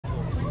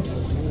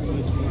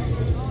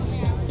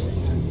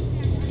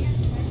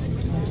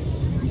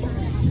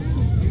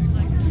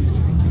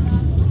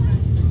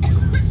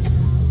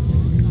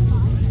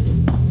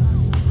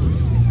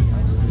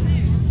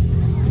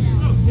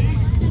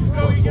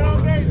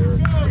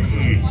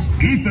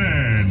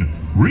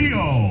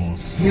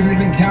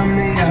Count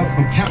me out,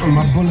 I'm counting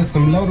my bullets,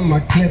 I'm loading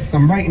my clips,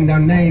 I'm writing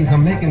down names,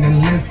 I'm making a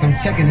list, I'm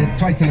checking it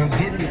twice and I'm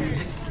getting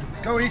it. Let's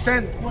go,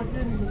 Ethan. Let's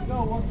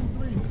go, 1, 2,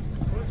 3.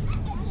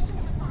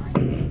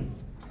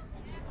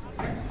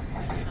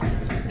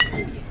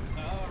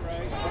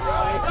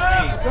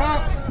 What's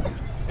up?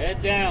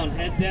 Head down,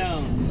 head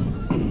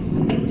down.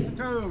 Push the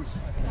toes.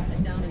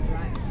 Head down and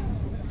drive.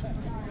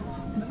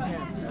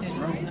 That's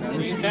right.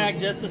 Lean back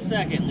just a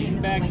second. Lean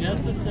back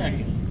just a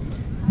second.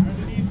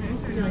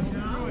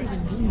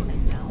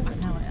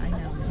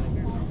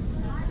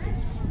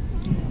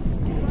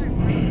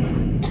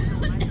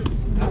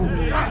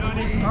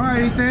 All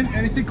right, Ethan.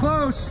 Anything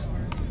close?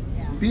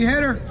 Be a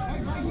hitter.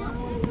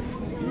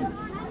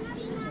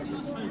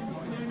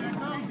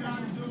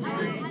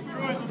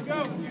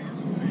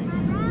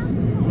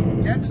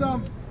 Get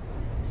some.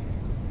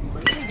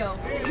 Here we go.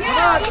 Come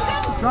on.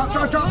 Drop.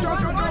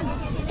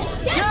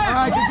 Yes. All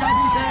right, good job,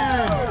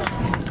 Ethan.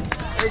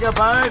 There you go,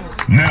 bud.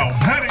 Now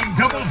batting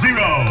 00,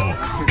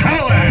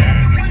 Colin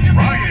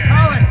Ryan.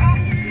 Colin.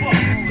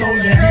 Throw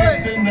your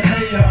hands in the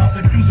air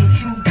if you's a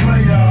true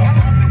player.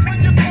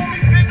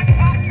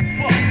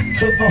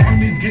 To the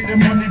honeys getting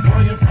money,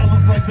 playing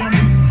fellas like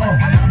dummies.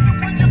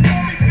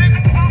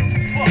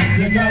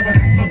 You gotta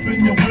up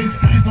in your waist,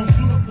 please don't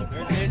shoot up the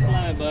Third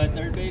baseline, bud.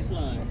 Third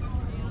baseline.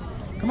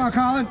 Come on,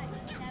 Colin.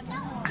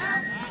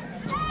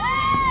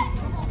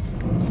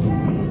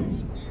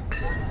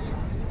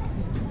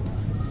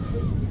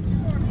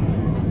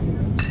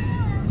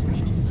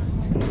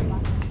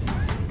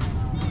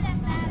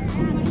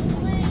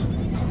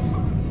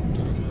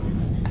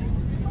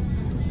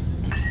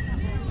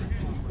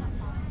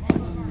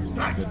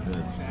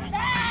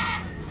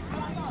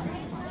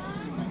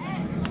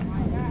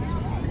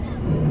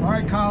 All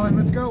right, Colin,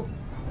 let's go.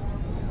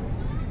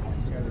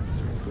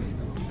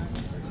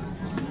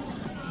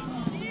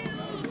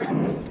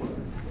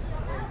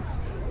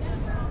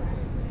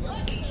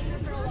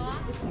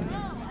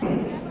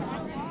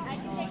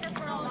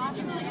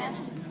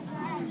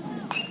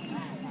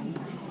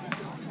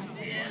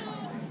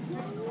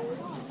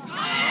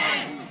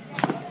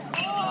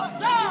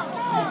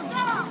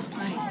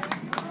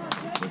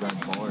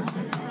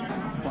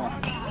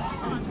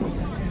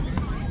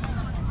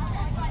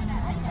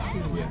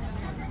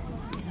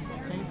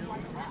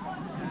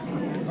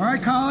 All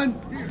right, Colin.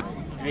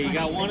 Hey, you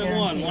got 1 and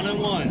 1. 1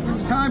 and 1.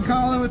 It's time,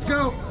 Colin. Let's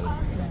go.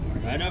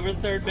 Right over the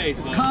third base.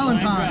 It's bud. Colin Line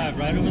time. drive,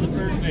 right over the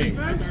first base.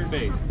 Third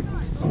base.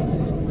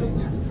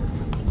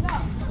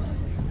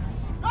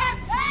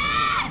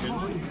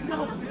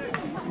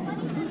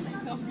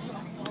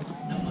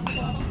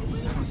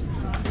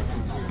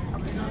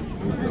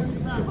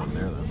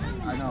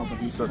 I know, but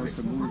he's supposed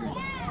to move it.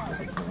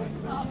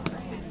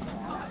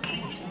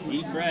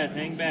 Deep breath.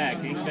 Hang back.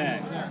 Hang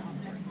back.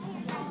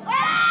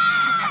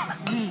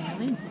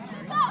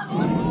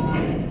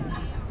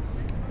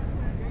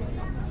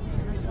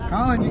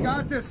 Colin, you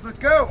got this. Let's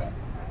go.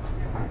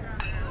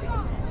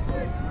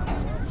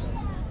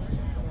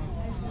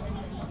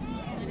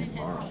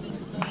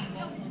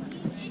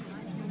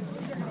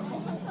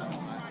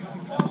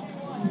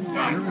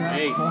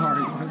 Hey,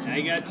 now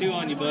you got 2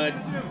 on you, bud.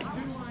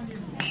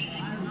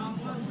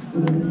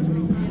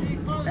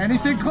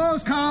 Anything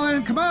close,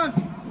 Colin? Come on.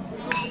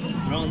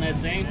 Throwing that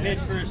same pitch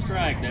for a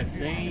strike. That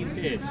same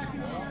pitch.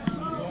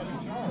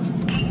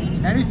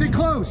 Anything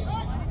close?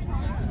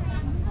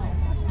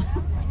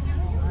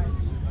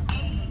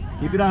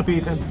 Keep it up,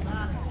 Ethan.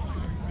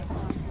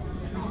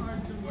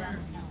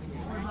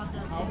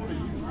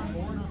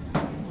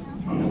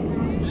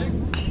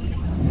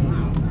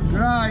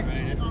 Good eye.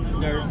 Right, that's in the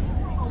dirt.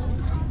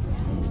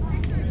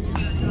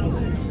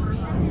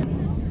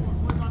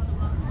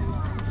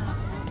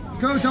 Let's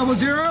go,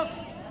 00.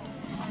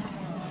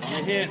 Want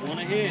to hit. Want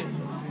to hit.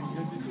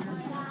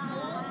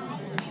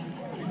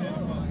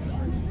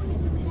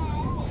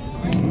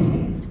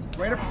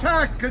 Way to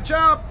protect. Good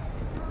job.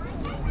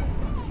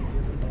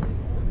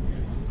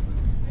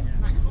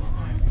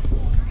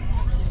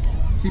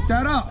 Keep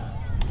that up.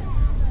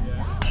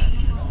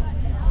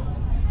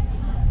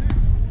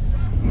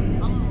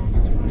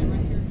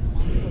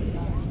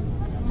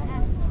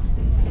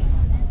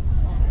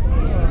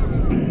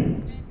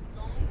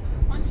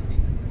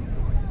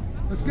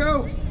 Let's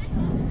go.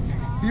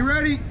 Be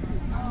ready.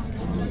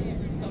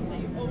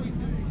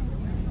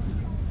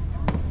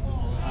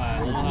 High, a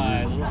little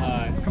high, a little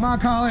high. Come on,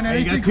 Colin. Hey,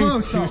 you Anything got two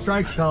close, though.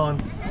 strikes, Colin.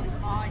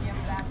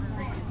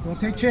 Don't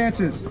take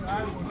chances.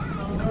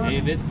 Hey,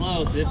 if it's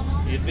close,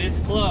 if it's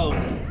close.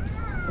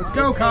 Let's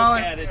go,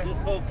 Colin. Poke at it,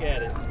 just poke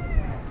at it.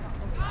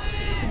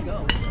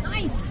 Go.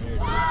 Nice.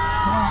 Shoot.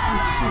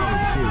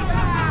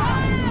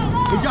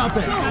 Good job,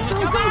 Ben.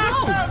 Go.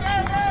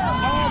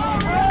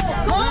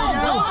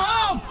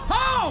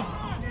 Home!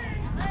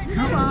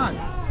 Come on.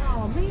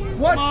 Oh, man.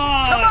 What? Come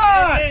on, Come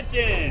on!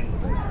 attention.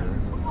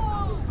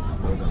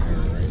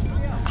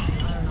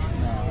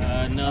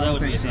 No, that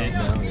would be a hit.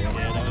 Yeah, that would be a hit.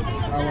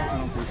 I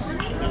don't think so.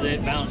 Because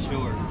it bounced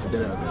short.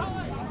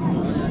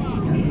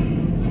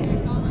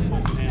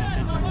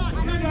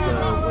 So,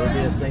 would it be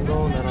a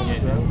single and then on the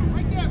throw?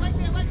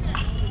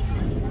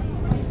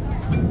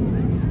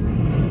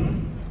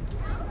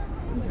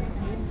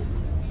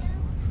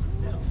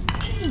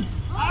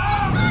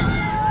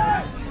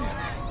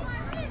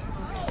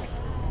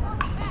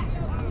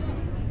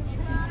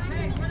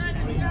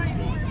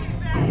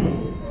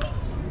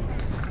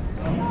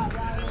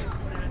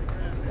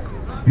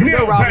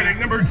 Now batting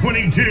number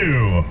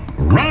 22,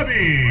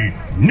 Robbie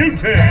Newton.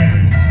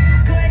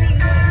 20,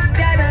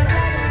 got a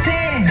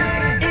 10.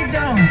 It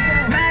don't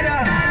matter.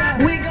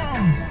 We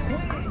gon'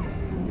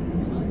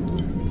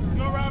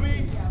 Go,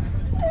 Robbie.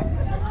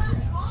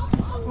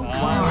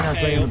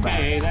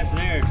 Okay, that's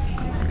there.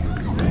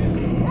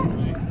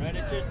 Right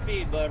at your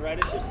speed, bud. Right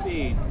at your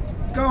speed.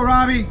 Let's go,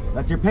 Robbie.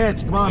 That's your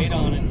pitch. Come on. Wait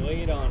on it.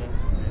 Wait on it.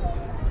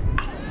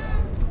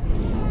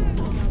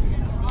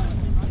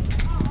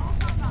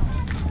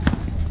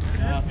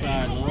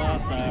 Outside, a little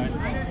outside.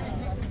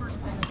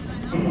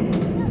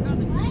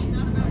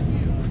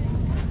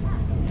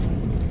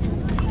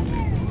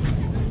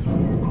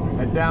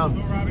 Head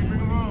down.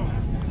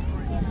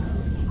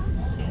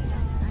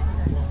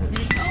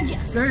 Oh,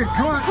 yes. There,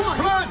 come on, come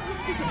on.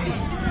 Listen,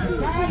 listen, listen.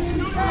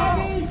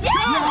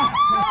 Yeah!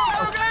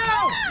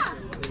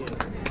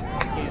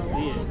 Can't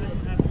see it.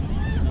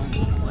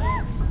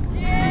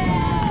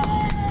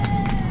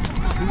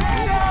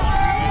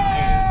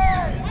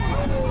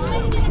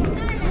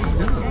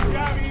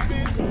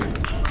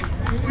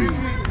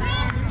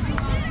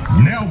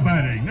 Now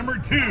batting number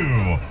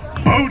 2,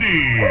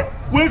 Bodie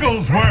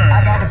Wigglesworth.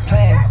 I got a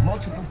plan.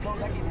 Multiple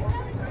flows. I can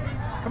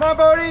Come on,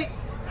 Bodie.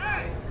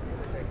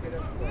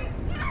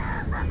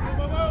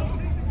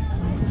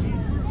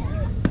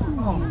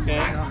 Okay.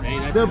 Hey,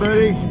 that's Go,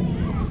 buddy.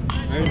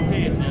 there's the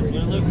pitch. That's what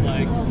it looks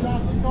like.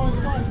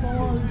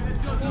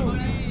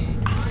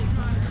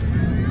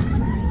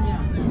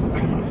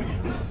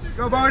 Let's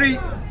go, Bodie.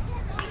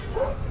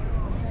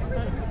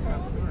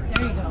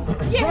 There you go.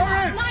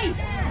 Yeah!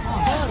 Nice!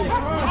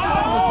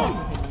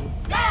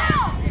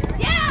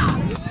 Yeah!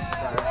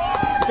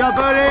 Good job,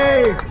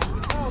 buddy.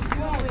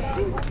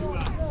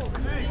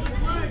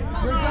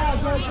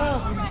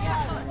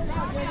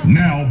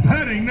 Now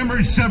batting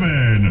number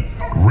 7,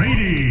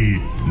 Grady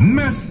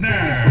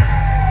Messner.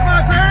 Come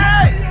on, Grady.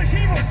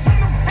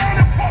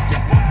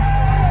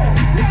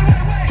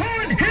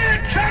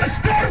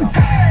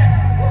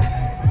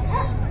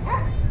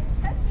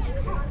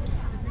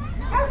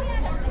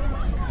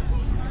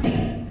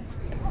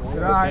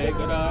 Good eye. Okay,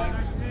 good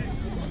eye.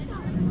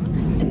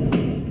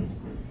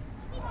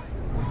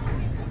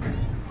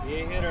 Be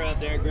a hitter out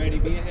there, Grady.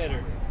 Be a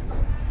hitter.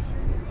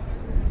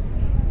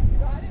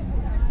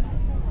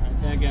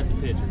 Right back at the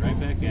pitcher. Right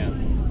back at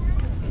him.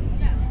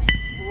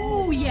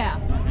 Oh, yeah.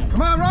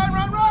 Come on, run,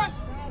 run, run.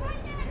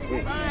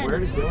 Where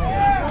did it go? I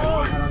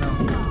don't know.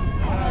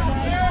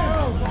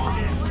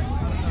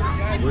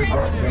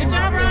 Good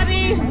job,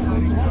 Robbie.